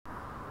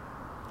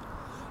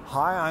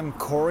Hi, I'm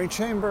Corey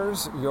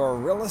Chambers, your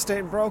real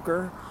estate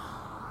broker,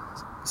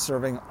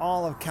 serving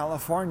all of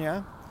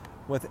California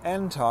with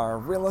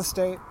Entar real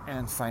estate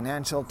and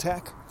financial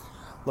tech.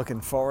 Looking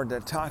forward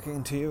to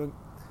talking to you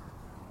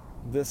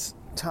this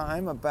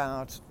time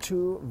about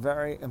two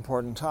very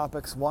important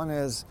topics. One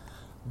is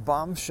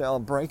bombshell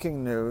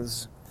breaking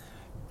news,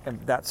 and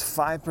that's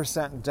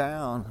 5%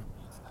 down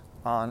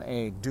on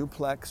a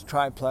duplex,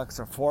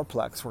 triplex, or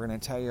fourplex. We're going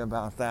to tell you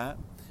about that.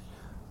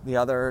 The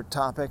other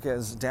topic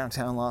is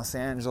downtown Los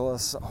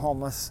Angeles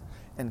homeless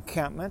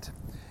encampment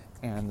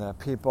and the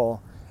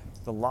people,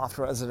 the loft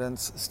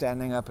residents,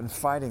 standing up and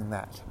fighting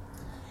that.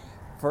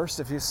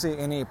 First, if you see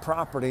any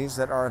properties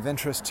that are of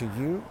interest to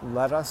you,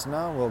 let us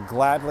know. We'll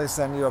gladly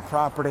send you a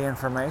property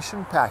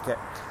information packet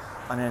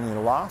on any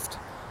loft,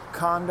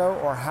 condo,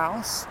 or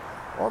house,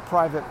 or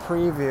private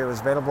preview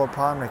is available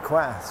upon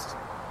request.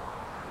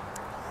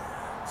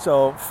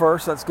 So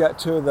first, let's get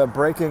to the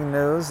breaking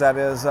news. That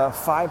is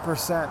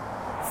 5%.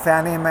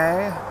 Fannie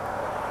Mae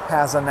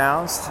has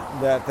announced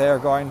that they are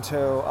going to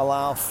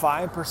allow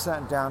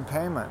 5% down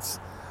payments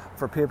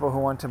for people who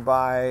want to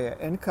buy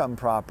income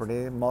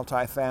property,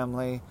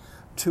 multifamily,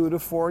 2 to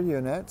 4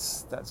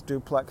 units. That's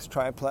duplex,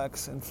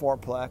 triplex, and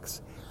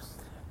fourplex.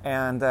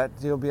 And that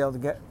you'll be able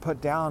to put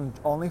down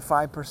only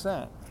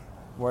 5%,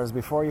 whereas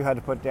before you had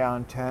to put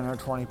down 10 or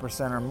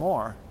 20% or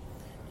more.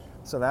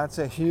 So that's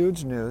a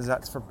huge news.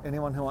 That's for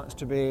anyone who wants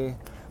to be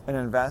an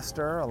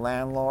investor, a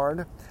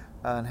landlord,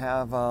 and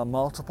have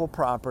multiple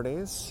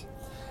properties.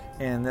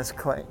 In this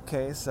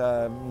case,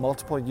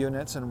 multiple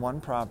units in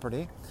one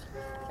property,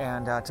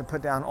 and to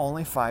put down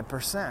only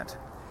 5%.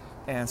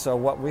 And so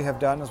what we have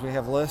done is we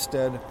have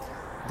listed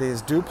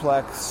these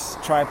duplex,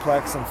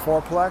 triplex, and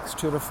fourplex,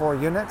 2 to 4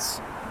 units,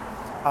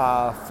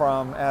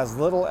 from as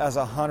little as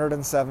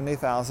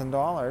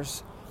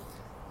 $170,000.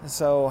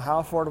 So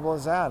how affordable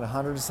is that?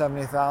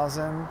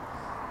 $170,000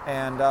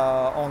 and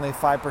only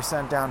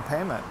 5% down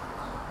payment.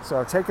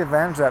 So take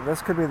advantage of that.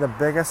 This could be the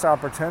biggest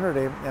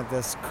opportunity at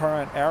this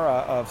current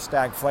era of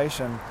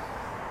stagflation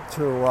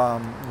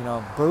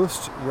to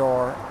boost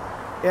your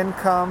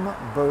income,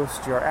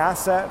 boost your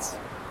assets,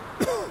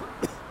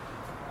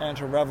 and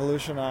to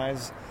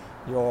revolutionize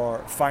your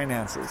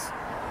finances.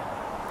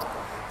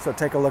 So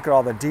take a look at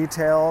all the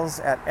details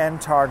at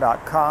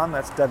entar.com.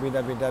 That's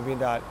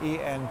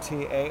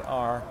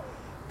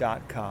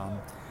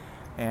www.entar.com.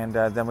 And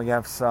then we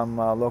have some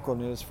local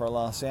news for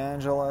Los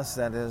Angeles.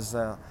 That is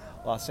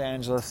Los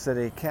Angeles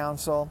City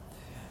Council.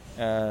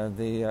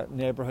 The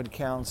neighborhood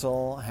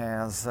council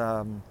has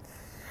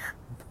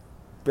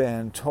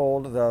been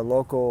told the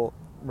local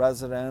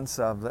residents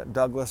of the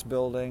Douglas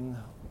building,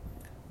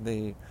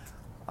 the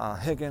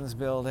Higgins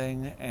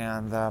building,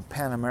 and the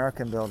Pan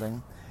American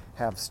building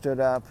have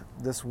stood up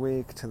this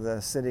week to the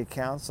city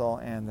council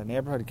and the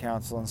neighborhood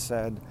council and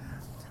said,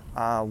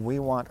 we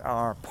want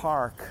our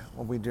park,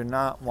 we do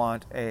not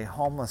want a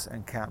homeless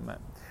encampment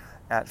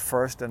at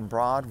First and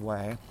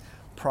Broadway,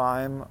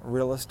 prime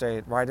real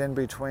estate right in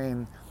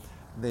between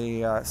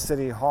the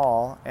City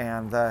Hall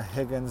and the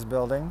Higgins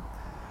building.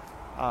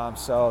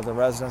 So the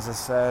residents have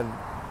said,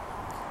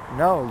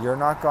 no, you're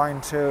not going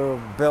to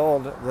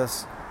build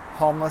this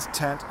homeless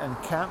tent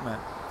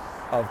encampment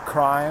of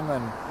crime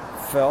and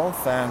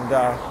filth. And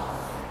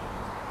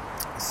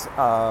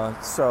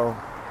so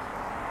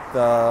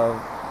the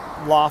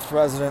loft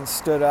residents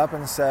stood up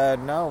and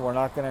said, no, we're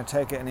not going to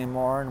take it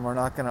anymore, and we're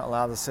not going to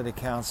allow the city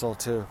council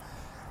to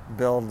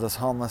build this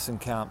homeless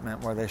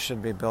encampment where they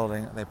should be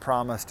building. They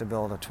promised to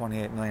build a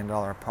 $28 million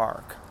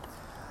park.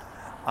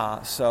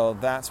 So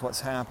that's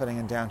what's happening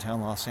in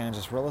downtown Los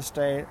Angeles real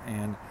estate,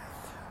 and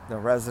the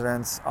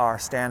residents are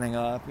standing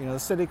up. You know, the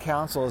city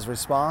council is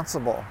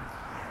responsible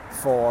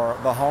for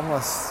the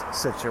homeless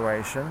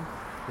situation.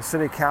 The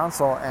city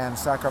council and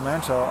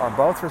Sacramento are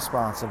both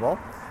responsible,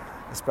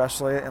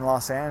 especially in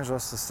Los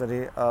Angeles. The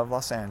city of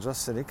Los Angeles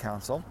City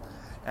Council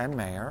and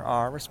mayor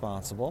are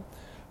responsible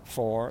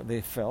for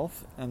the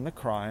filth and the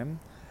crime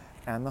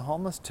and the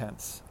homeless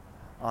tents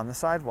on the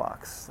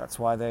sidewalks. That's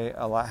why they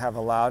have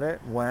allowed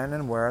it when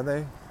and where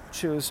they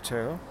choose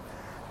to,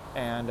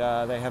 and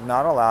they have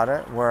not allowed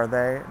it where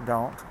they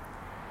don't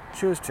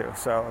choose to.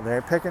 So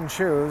they pick and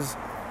choose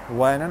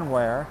when and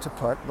where to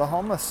put the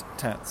homeless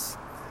tents.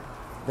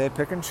 They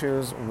pick and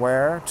choose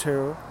where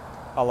to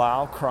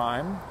allow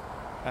crime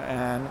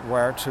and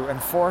where to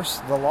enforce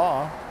the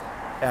law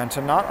and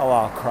to not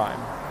allow crime.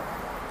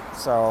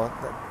 So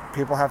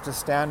people have to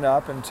stand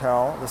up and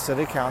tell the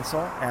city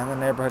council and the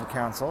neighborhood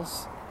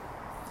councils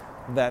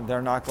that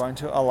they're not going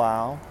to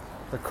allow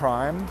the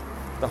crime,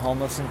 the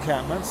homeless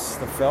encampments,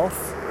 the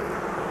filth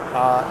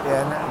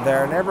in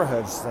their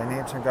neighborhoods. They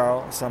need to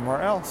go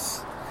somewhere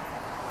else.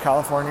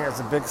 California is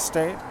a big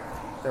state.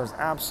 There's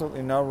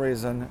absolutely no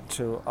reason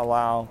to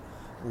allow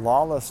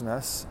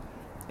lawlessness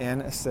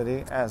in a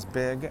city as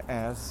big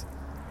as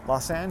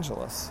Los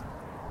Angeles.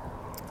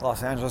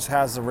 Los Angeles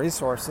has the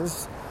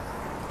resources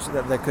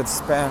that they could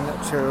spend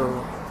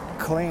to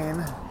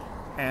clean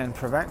and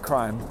prevent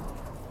crime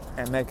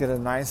and make it a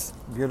nice,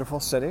 beautiful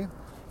city.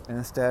 And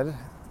instead,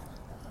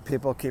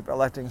 people keep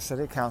electing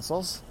city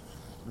councils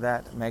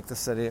that make the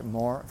city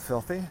more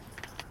filthy,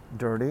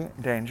 dirty,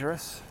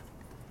 dangerous,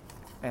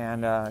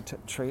 and to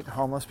treat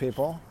homeless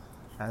people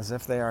as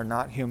if they are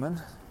not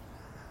human.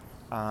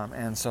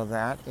 And so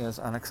that is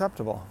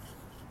unacceptable.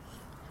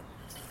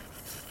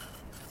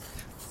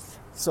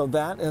 So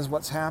that is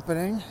what's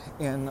happening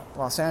in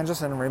Los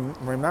Angeles. And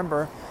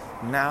remember,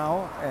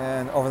 now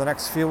and over the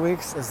next few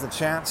weeks is the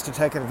chance to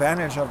take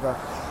advantage of the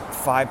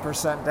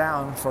 5%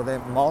 down for the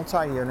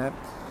multi-unit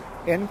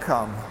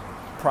income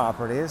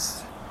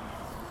properties.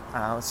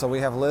 So we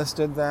have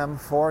listed them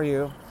for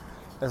you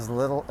as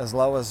low as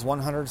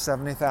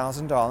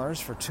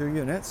 $170,000 for 2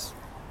 units.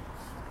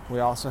 We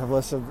also have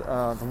listed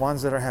the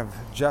ones that have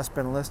just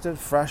been listed,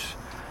 fresh,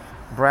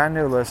 brand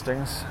new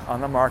listings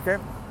on the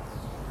market,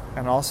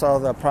 and also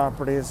the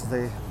properties,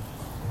 the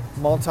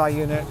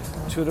multi-unit,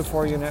 2 to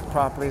 4 unit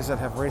properties that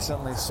have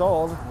recently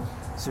sold,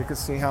 so you can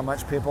see how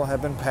much people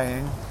have been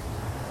paying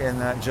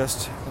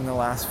just in the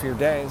last few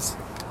days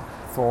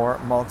for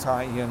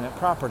multi-unit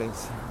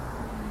properties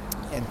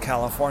in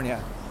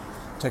California.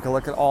 Take a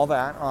look at all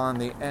that on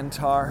the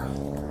Entar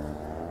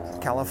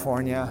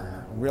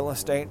California Real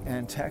Estate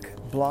and Tech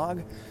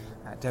blog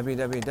at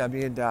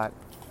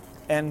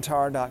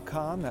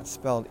www.entar.com. That's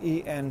spelled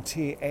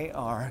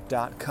ENTAR.com.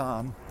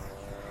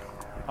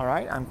 All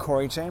right, I'm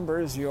Corey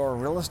Chambers, your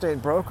real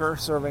estate broker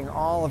serving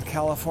all of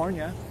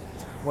California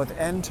with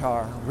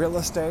Entar Real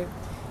Estate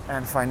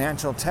and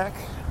Financial Tech.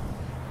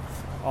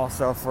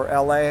 Also for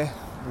LA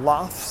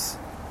lofts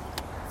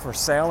for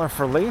sale or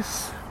for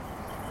lease.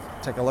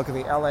 Take a look at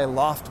the LA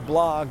Loft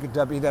blog,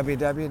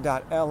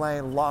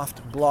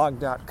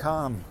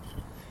 www.laloftblog.com.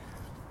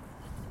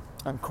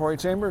 I'm Corey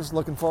Chambers,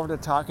 looking forward to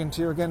talking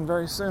to you again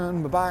very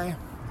soon. Bye-bye.